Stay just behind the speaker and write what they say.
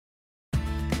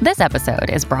This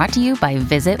episode is brought to you by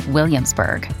Visit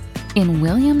Williamsburg. In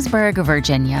Williamsburg,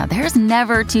 Virginia, there's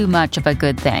never too much of a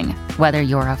good thing. Whether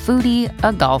you're a foodie,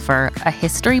 a golfer, a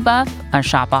history buff, a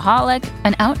shopaholic,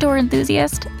 an outdoor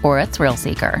enthusiast, or a thrill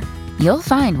seeker, you'll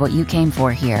find what you came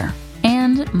for here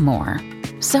and more.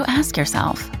 So ask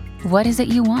yourself, what is it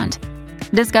you want?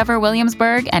 Discover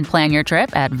Williamsburg and plan your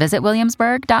trip at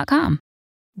visitwilliamsburg.com.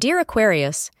 Dear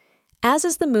Aquarius,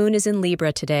 as the moon is in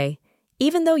Libra today,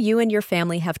 even though you and your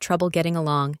family have trouble getting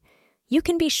along, you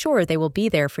can be sure they will be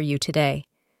there for you today.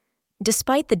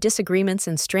 Despite the disagreements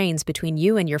and strains between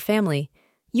you and your family,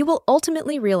 you will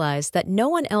ultimately realize that no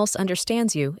one else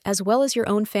understands you as well as your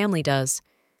own family does.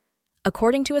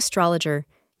 According to astrologer,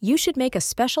 you should make a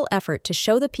special effort to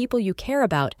show the people you care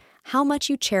about how much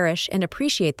you cherish and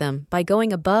appreciate them by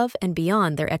going above and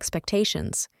beyond their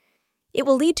expectations. It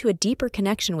will lead to a deeper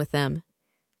connection with them.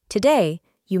 Today,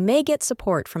 you may get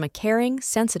support from a caring,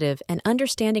 sensitive, and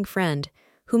understanding friend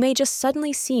who may just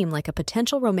suddenly seem like a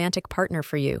potential romantic partner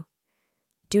for you.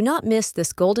 Do not miss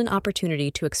this golden opportunity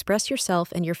to express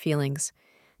yourself and your feelings.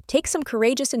 Take some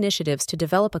courageous initiatives to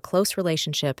develop a close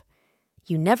relationship.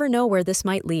 You never know where this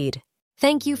might lead.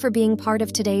 Thank you for being part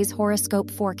of today's horoscope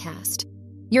forecast.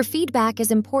 Your feedback is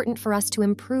important for us to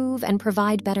improve and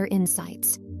provide better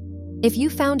insights. If you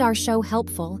found our show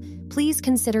helpful, please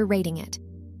consider rating it.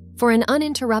 For an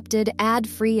uninterrupted,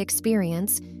 ad-free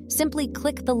experience, simply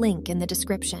click the link in the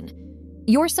description.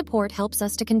 Your support helps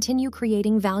us to continue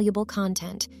creating valuable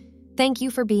content. Thank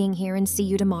you for being here and see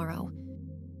you tomorrow.